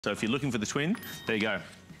So if you're looking for the twin, there you go.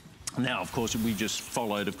 Now, of course, we just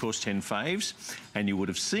followed, of course, 10 faves, and you would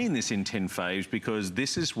have seen this in 10 faves because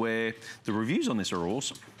this is where the reviews on this are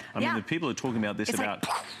awesome. I mean, the people are talking about this about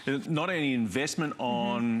not only investment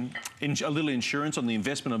on a little insurance on the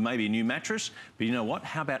investment of maybe a new mattress, but you know what?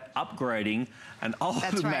 How about upgrading an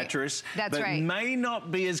older mattress that may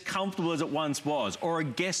not be as comfortable as it once was, or a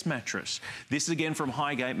guest mattress? This is again from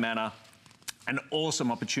Highgate Manor. An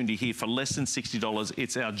awesome opportunity here for less than $60.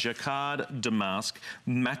 It's our Jacquard Damask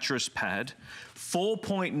mattress pad.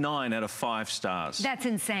 4.9 out of 5 stars. That's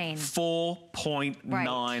insane.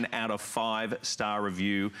 4.9 out of 5-star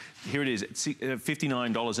review. Here it is,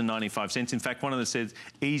 $59.95. In fact, one of them said,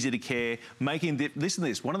 easy to care, listen to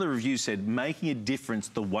this, one of the reviews said, making a difference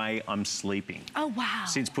the way I'm sleeping. Oh, wow.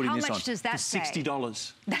 Since putting this on. How much does that say?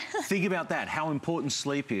 $60. Think about that, how important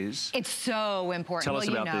sleep is. It's so important. Tell us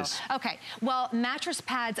about this. Okay, well, mattress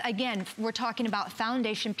pads, again, we're talking about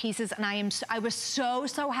foundation pieces, and I was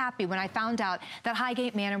so happy when I found out that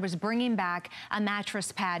Highgate Manor was bringing back a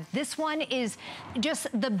mattress pad. This one is just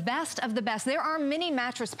the best of the best. There are many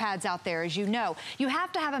mattress pads out there, as you know. You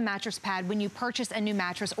have to have a mattress pad when you purchase a new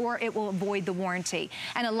mattress, or it will void the warranty.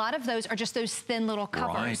 And a lot of those are just those thin little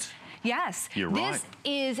covers. Right. Yes. You're right.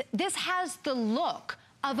 This has the look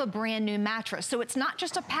of a brand new mattress. So it's not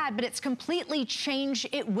just a pad, but it's completely changed.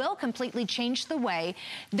 It will completely change the way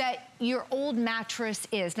that your old mattress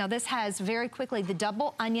is. Now this has very quickly the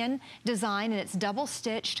double onion design, and it's double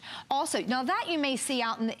stitched. Also, now that you may see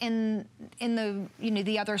out in the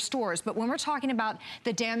the other stores, but when we're talking about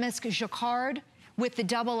the Damask Jacquard with the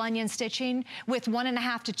double onion stitching, with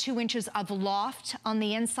 1.5 to 2 inches of loft on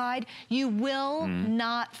the inside, you will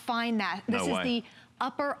not find that. This is the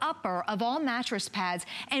upper of all mattress pads.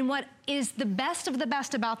 And what is the best of the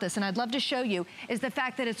best about this, and I'd love to show you, is the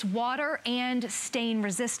fact that it's water and stain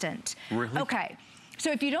resistant. Really? Okay,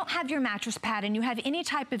 so if you don't have your mattress pad and you have any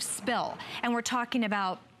type of spill, and we're talking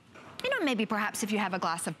about, you know, maybe perhaps if you have a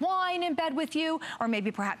glass of wine in bed with you, or maybe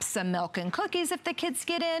perhaps some milk and cookies if the kids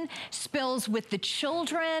get in, spills with the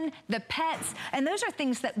children, the pets, and those are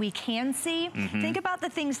things that we can see. Think about the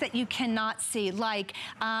things that you cannot see, like,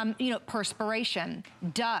 you know, perspiration,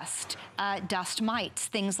 dust, dust mites,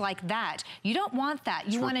 things like that. You don't want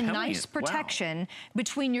that. You want a nice protection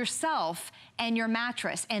between yourself and your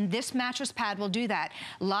mattress, and this mattress pad will do that.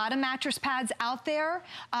 A lot of mattress pads out there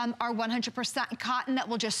are 100% cotton that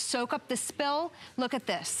will just soak up the spill. Look at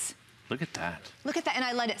this. Look at that. Look at that, and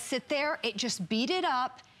I let it sit there. It just beat it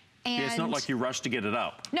up. And it's not like you rushed to get it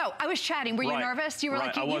up. No, I was chatting. Were you nervous? You were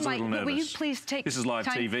like, I was a little nervous. Will you please take This is live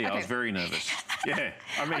time? TV. I was very nervous. Yeah,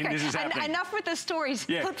 I mean, this is happening. Enough with the stories.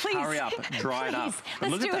 Yeah, please. hurry up, dry it up.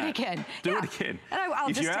 Let's do it again. Do it again.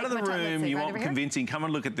 If you're out of the room, you want convincing, come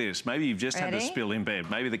and look at this. Maybe you've just had a spill in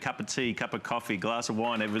bed. Maybe the cup of tea, cup of coffee, glass of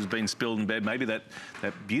wine ever's been spilled in bed. Maybe that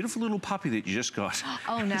beautiful little puppy that you just got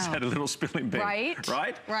has had a little spill in bed.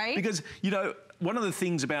 Right? Because, you know, one of the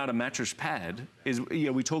things about a mattress pad is, you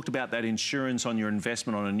know, we talked about that insurance on your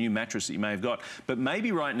investment on a new mattress that you may have got, but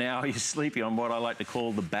maybe right now you're sleeping on what I like to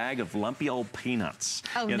call the bag of lumpy old peanuts.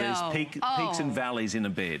 Oh, you know, there's peaks and valleys in a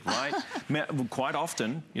bed, right? Quite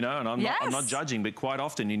often, you know, and I'm not judging, but quite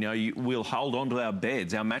often, you know, we'll hold on to our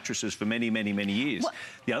beds, our mattresses for many years. Well,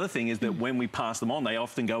 the other thing is that when we pass them on, they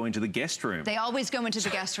often go into the guest room. They always go into the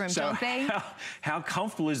guest room, don't they? How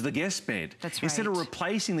comfortable is the guest bed? That's right. Instead of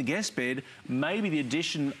replacing the guest bed, maybe the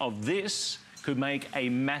addition of this could make a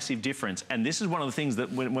massive difference. And this is one of the things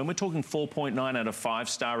that when we're talking 4.9 out of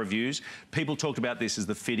 5-star reviews, people talked about this as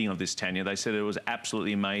the fitting of this, Tanya. They said it was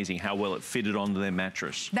absolutely amazing how well it fitted onto their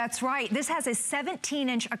mattress. That's right. This has a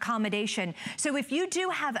 17-inch accommodation. So if you do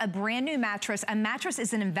have a brand new mattress, a mattress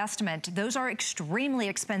is an investment. Those are extremely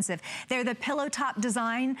expensive. They're the pillow top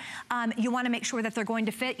design. You want to make sure that they're going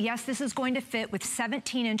to fit. Yes, this is going to fit with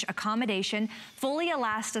 17-inch accommodation, fully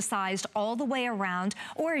elasticized all the way around.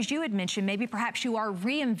 Or as you had mentioned, maybe perhaps you are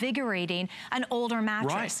reinvigorating an older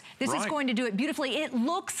mattress. This is going to do it beautifully. It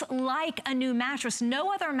looks like a new mattress.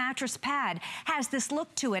 No other mattress pad has this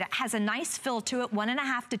look to it. It has a nice fill to it,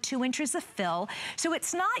 1.5 to 2 inches of fill. So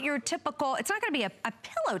it's not your typical, it's not gonna be a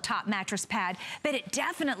pillow top mattress pad, but it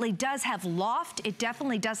definitely does have loft. It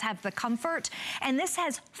definitely does have the comfort. And this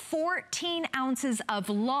has 14 ounces of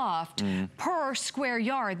loft per square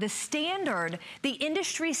yard. The standard, the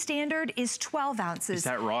industry standard is 12 ounces. Is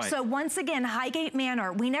that right? So once again, Highgate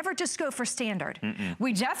Manor, we never just go for standard.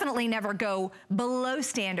 We definitely never go below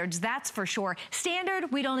standards, that's for sure.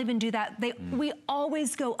 Standard, we don't even do that. We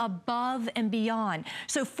always go above and beyond.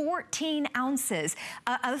 So 14 ounces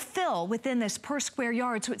of fill within this per square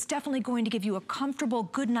yard, so it's definitely going to give you a comfortable,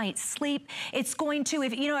 good night's sleep. It's going to,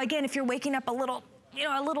 if you know, again, if you're waking up a little you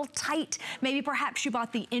know, a little tight. Maybe perhaps you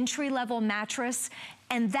bought the entry-level mattress,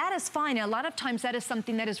 and that is fine. A lot of times that is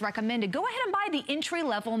something that is recommended. Go ahead and buy the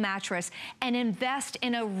entry-level mattress and invest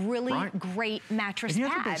in a really great mattress pad.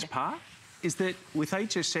 And you know the best part? Is that with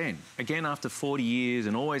HSN, again, after 40 years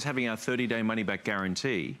and always having our 30-day money-back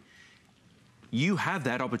guarantee, you have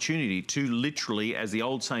that opportunity to literally, as the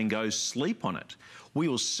old saying goes, sleep on it. We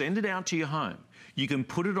will send it out to your home. You can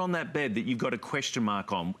put it on that bed that you've got a question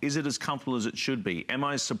mark on. Is it as comfortable as it should be? Am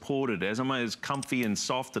I supported? Am I as comfy and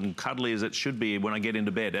soft and cuddly as it should be when I get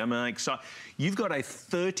into bed? Am I excited? You've got a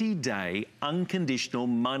 30-day unconditional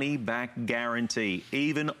money-back guarantee,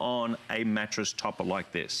 even on a mattress topper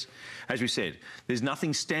like this. As we said, there's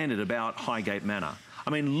nothing standard about Highgate Manor. I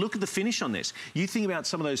mean, look at the finish on this. You think about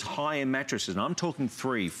some of those high-end mattresses, and I'm talking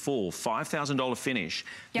 $3,000, $4,000, $5,000 finish.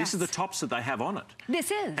 Yes. This is the tops that they have on it.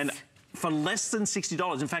 This is. And for less than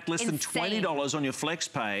 $60, in fact, less than $20 on your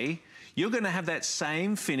FlexPay, you're going to have that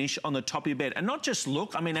same finish on the top of your bed. And not just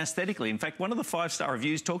look, I mean, aesthetically. In fact, one of the 5-star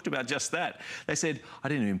reviews talked about just that. They said, I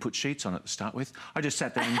didn't even put sheets on it to start with. I just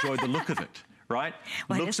sat there and enjoyed the look of it, right?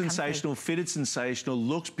 Well, looks sensational, fitted sensational,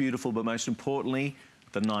 looks beautiful, but most importantly,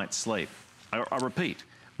 the night's sleep. I repeat,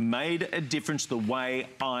 made a difference the way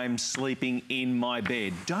I'm sleeping in my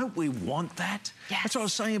bed. Don't we want that? Yes. That's what I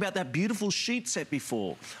was saying about that beautiful sheet set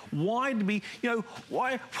before. Why do we, you know,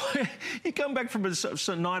 why you come back from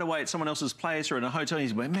a night away at someone else's place or in a hotel and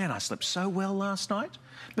you say, man, I slept so well last night.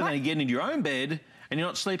 But then you get into your own bed and you're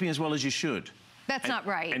not sleeping as well as you should. That's not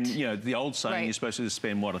right. And, you know, the old saying, you're supposed to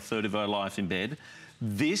spend, what, a third of our life in bed.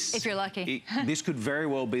 This, if you're lucky, this could very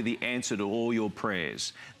well be the answer to all your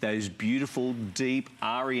prayers. Those beautiful, deep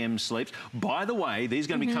REM sleeps. By the way, these are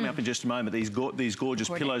going to be coming up in just a moment. These gorgeous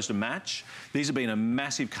pillows to match. These have been a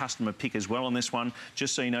massive customer pick as well on this one.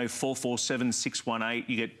 Just so you know, 447618.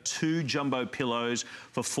 You get 2 jumbo pillows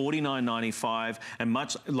for $49.95. And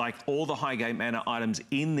much like all the Highgate Manor items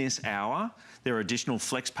in this hour, there are additional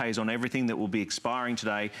flex pays on everything that will be expiring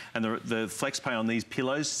today. And the flex pay on these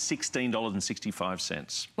pillows, $16.65.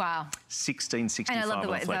 Wow. $16.65. And I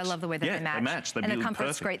love the way that they match. They match. And the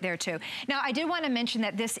comfort's great there too. Now, I did want to mention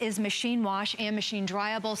that this is machine wash and machine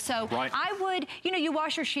dryable. So I would, you know, you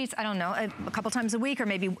wash your sheets, I don't know, a couple times a week or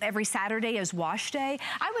maybe every Saturday is wash day.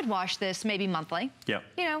 I would wash this maybe monthly. Yep.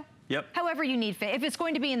 You know. Yep. However you need fit. If it's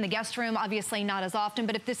going to be in the guest room, obviously not as often,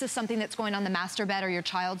 but if this is something that's going on the master bed or your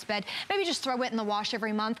child's bed, maybe just throw it in the wash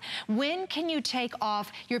every month. When can you take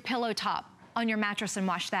off your pillow top on your mattress and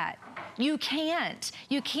wash that? You can't.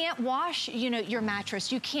 You can't wash, you know, your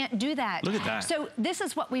mattress. You can't do that. Look at that. So this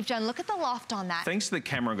is what we've done. Look at the loft on that. Thanks to the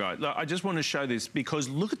camera guy. Look, I just want to show this because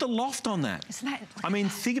look at the loft on that. Isn't that? I mean,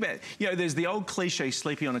 think about it. You know, there's the old cliche,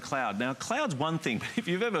 sleeping on a cloud. Now, cloud's one thing, but if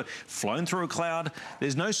you've ever flown through a cloud,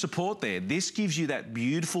 there's no support there. This gives you that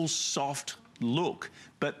beautiful, soft look,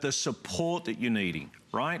 but the support that you're needing.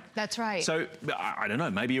 Right? That's right. So, I don't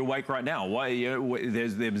know, maybe you're awake right now. Why?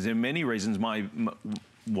 There's many reasons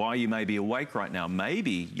why you may be awake right now.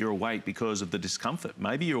 Maybe you're awake because of the discomfort.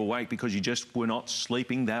 Maybe you're awake because you just were not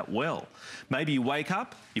sleeping that well. Maybe you wake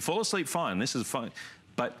up, you fall asleep fine, this is fine.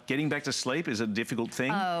 But getting back to sleep is a difficult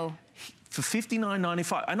thing. Oh. For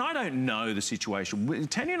 $59.95, and I don't know the situation.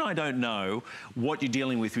 Tanya and I don't know what you're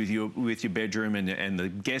dealing with your bedroom and the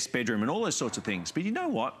guest bedroom and all those sorts of things. But you know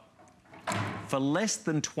what? For less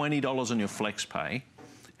than $20 on your FlexPay,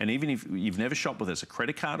 and even if you've never shopped with us, a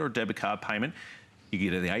credit card or a debit card payment, you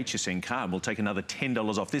get the HSN card. We'll take another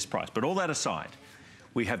 $10 off this price. But all that aside,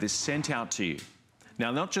 we have this sent out to you.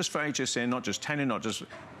 Now, not just for HSN, not just Tanya,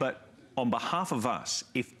 but on behalf of us,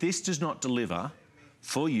 if this does not deliver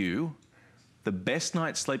for you the best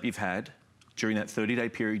night's sleep you've had during that 30-day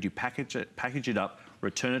period, you package it up,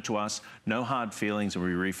 return it to us, no hard feelings, and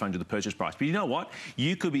we refund you the purchase price. But you know what?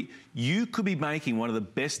 You could be making one of the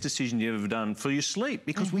best decisions you've ever done for your sleep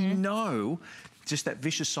because we know just that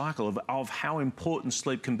vicious cycle of how important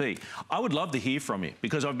sleep can be. I would love to hear from you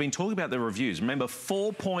because I've been talking about the reviews. Remember,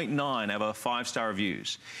 4.9 out of 5-star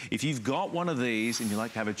reviews. If you've got one of these and you'd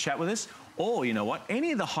like to have a chat with us, or, you know what,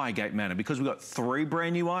 any of the Highgate Manor, because we've got 3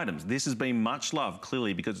 brand new items. This has been much loved,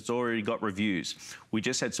 clearly, because it's already got reviews. We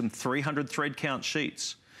just had some 300 thread count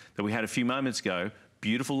sheets that we had a few moments ago.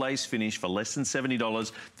 Beautiful lace finish for less than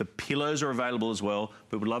 $70. The pillows are available as well,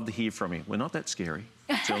 but we'd love to hear from you. We're not that scary.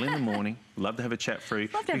 It's early in the morning. We'd love to have a chat for you.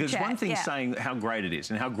 Because one thing's saying how great it is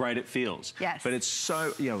and how great it feels. Yes. But it's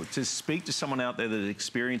so, you know, to speak to someone out there that has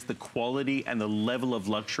experienced the quality and the level of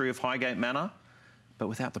luxury of Highgate Manor, but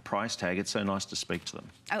without the price tag, it's so nice to speak to them.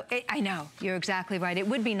 Oh, I know. You're exactly right. It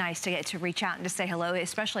would be nice to get to reach out and to say hello,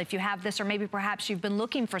 especially if you have this, or maybe perhaps you've been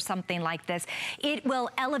looking for something like this. It will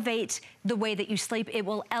elevate the way that you sleep. It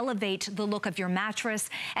will elevate the look of your mattress.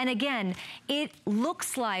 And again, it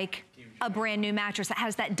looks like a brand new mattress. It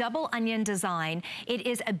has that double onion design. It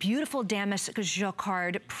is a beautiful damask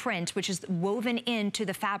jacquard print, which is woven into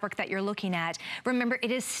the fabric that you're looking at. Remember,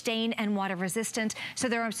 it is stain and water resistant, so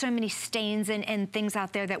there are so many stains and things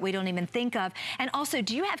out there that we don't even think of. And also,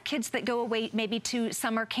 do you have kids that go away maybe to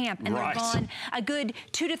summer camp and they're gone a good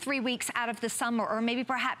 2 to 3 weeks out of the summer, or maybe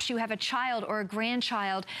perhaps you have a child or a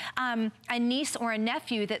grandchild, a niece or a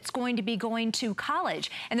nephew that's going to be going to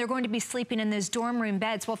college and they're going to be sleeping in those dorm room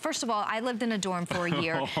beds? Well, first of all, I lived in a dorm for a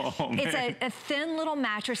year. It's a thin little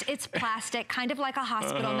mattress. It's plastic, kind of like a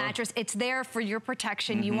hospital mattress. It's there for your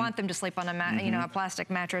protection. You want them to sleep on a, you know, a plastic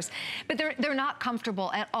mattress, but they're not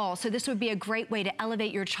comfortable at all. So this would be a great way to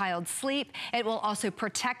elevate your child's sleep. It will also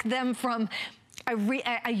protect them from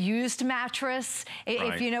a used mattress,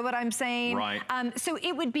 if you know what I'm saying. So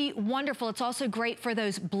it would be wonderful. It's also great for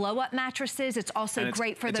those blow-up mattresses. It's also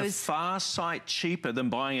great for those. It's a far sight cheaper than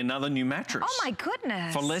buying another new mattress. Oh my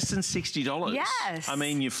goodness. For less than $60. Yes. I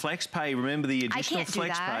mean, your flex pay, remember the additional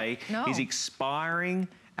flex pay is expiring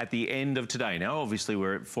at the end of today. Now, obviously,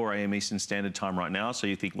 we're at 4 a.m. Eastern Standard Time right now, so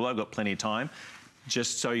you think, well, I've got plenty of time.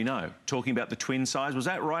 Just so you know, talking about the twin size, was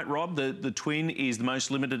that right, Rob? The twin is the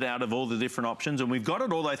most limited out of all the different options, and we've got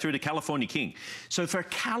it all the way through to California King. So for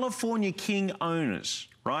California King owners,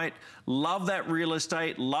 right, love that real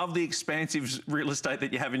estate, love the expansive real estate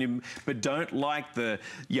that you have in your, but don't like the,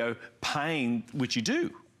 you know, paying, which you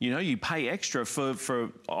do. You know, you pay extra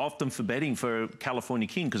often for bedding for California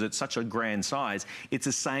King because it's such a grand size. It's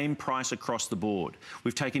the same price across the board.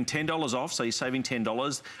 We've taken $10 off, so you're saving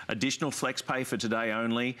 $10. Additional flex pay for today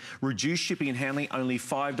only. Reduced shipping and handling, only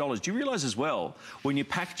 $5. Do you realise as well, when you're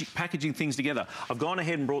packaging things together, I've gone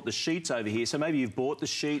ahead and brought the sheets over here. So maybe you've bought the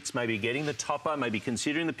sheets, maybe getting the topper, maybe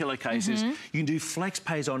considering the pillowcases. You can do flex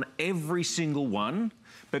pays on every single one.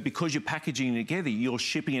 But because you're packaging together, your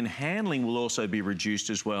shipping and handling will also be reduced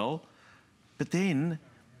as well. But then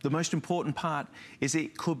the most important part is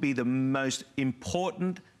it could be the most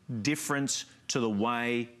important difference to the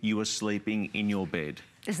way you are sleeping in your bed.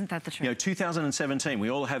 Isn't that the truth? You know, 2017, we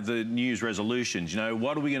all have the New Year's resolutions. You know,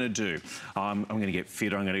 what are we going to do? I'm going to get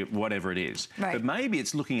fit, I'm going to, whatever it is. But maybe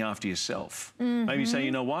it's looking after yourself. Maybe you say,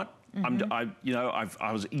 you know what?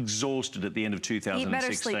 I was exhausted at the end of 2016. Eat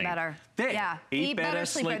better, sleep better. Yeah. Eat better,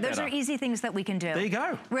 sleep better. Those are easy things that we can do. There you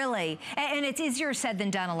go. Really. And it's easier said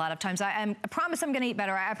than done a lot of times. I promise I'm going to eat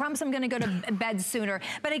better. I promise I'm going to go to bed sooner.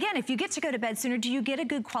 But again, if you get to go to bed sooner, do you get a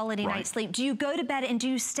good quality night's sleep? Do you go to bed and do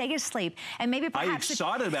you stay asleep? And maybe perhaps... Are you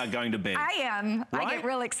excited about going to bed? I am. I get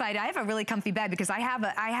real excited. I have a really comfy bed because I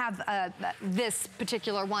have this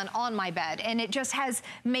particular one on my bed. And it just has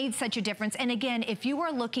made such a difference. And again, if you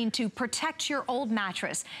are looking to protect your old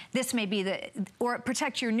mattress, this may be or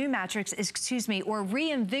protect your new mattress, excuse me, or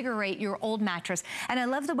reinvigorate your old mattress. And I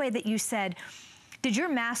love the way that you said, did your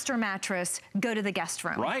master mattress go to the guest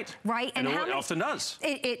room? Right. And it often does.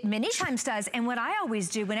 It many times does. And what I always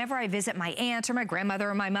do whenever I visit my aunt or my grandmother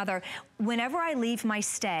or my mother, whenever I leave my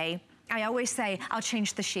stay, I always say, I'll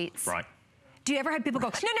change the sheets. Do you ever have people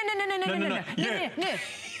go,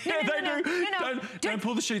 don't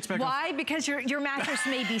pull the sheets back off. Why? Because your mattress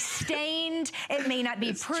may be stained, it may not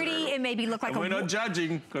be pretty, it may be look like we're not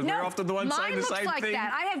judging, because we're often the ones saying the same thing. Mine looks like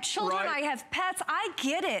that. I have children, I have pets, I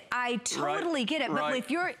get it. I totally get it. But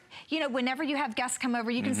if you're, you know, whenever you have guests come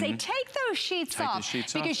over, you can say, take those sheets off,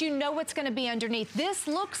 because you know what's going to be underneath. This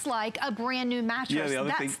looks like a brand new mattress.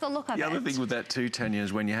 That's the look of it. The other thing with that too, Tanya,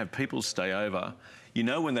 is when you have people stay over, you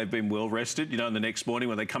know when they've been well rested, you know, and the next morning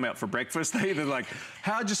when they come out for breakfast, they're like,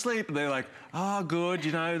 how'd you sleep? And they're like, oh, good,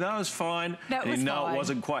 you know, that was fine. That was fine. No, it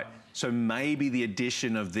wasn't quite. So maybe the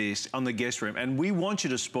addition of this on the guest room, and we want you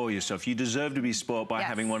to spoil yourself. You deserve to be spoiled by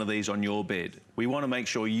having one of these on your bed. We want to make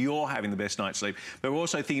sure you're having the best night's sleep, but we're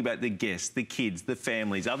also thinking about the guests, the kids, the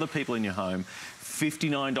families, other people in your home.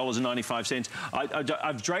 $59.95.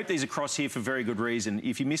 I've draped these across here for very good reason.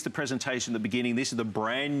 If you missed the presentation at the beginning, this is the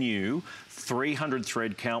brand new 300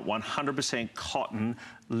 thread count, 100% cotton,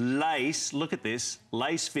 lace, look at this,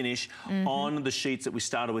 lace finish on the sheets that we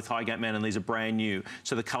started with Highgate Manor, and these are brand new.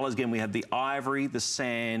 So the colours, again, we have the ivory, the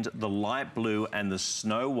sand, the light blue, and the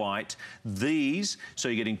snow white. These, so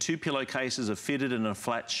you're getting 2 pillowcases, a fitted and a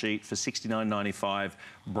flat sheet for $69.95,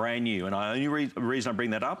 brand new. And the only reason I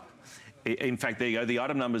bring that up In fact, there you go. The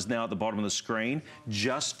item number is now at the bottom of the screen.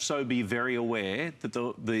 Just so be very aware that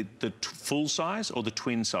the full size or the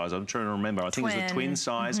twin size, I'm trying to remember, I think it's the twin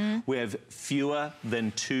size, we have fewer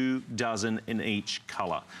than 2 dozen in each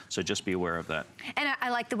colour. So just be aware of that. And I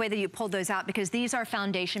like the way that you pulled those out because these are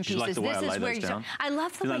foundation pieces. Like the way I lay those down? I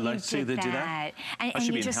love the way you did that. I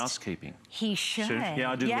should be in housekeeping. He should.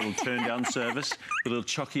 Yeah, I did a little turn down service, a little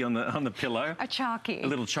chocky on the pillow. A chocky. A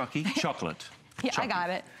little chocky. Chocolate. Yeah, chocolate. I got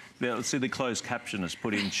it. Now, let's see, the closed caption has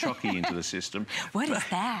put in chocky into the system. What is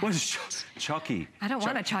that? What is chocky? I don't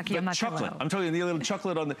want a chocky on my chocolate. pillow. I'm talking the little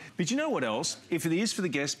chocolate on the... But you know what else? If it is for the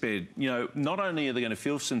guest bed, you know, not only are they going to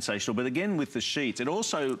feel sensational, but again, with the sheets, it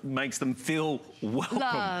also makes them feel welcome.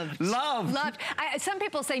 Loved. Loved. Loved. Some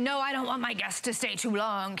people say, no, I don't want my guests to stay too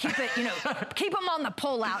long. Keep it, you know, keep them on the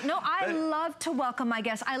pull-out. No, I love to welcome my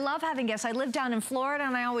guests. I love having guests. I live down in Florida,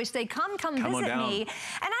 and I always say, come visit me.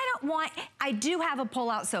 And I do have a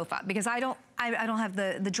pull-out sofa because I don't have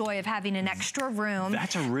the joy of having an extra room.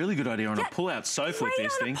 That's a really good idea on a pull-out sofa with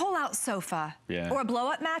this thing. A pull-out sofa. Yeah. Or a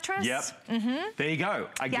blow-up mattress. Yep. There you go.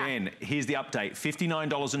 Again, here's the update.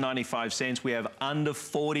 $59.95. We have under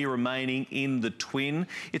 40 remaining in the twin.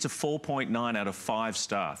 It's a 4.9 out of 5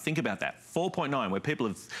 star. Think about that. 4.9, where people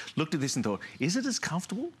have looked at this and thought, is it as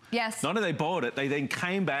comfortable? Yes. Not only they bought it, they then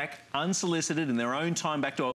came back unsolicited in their own time back to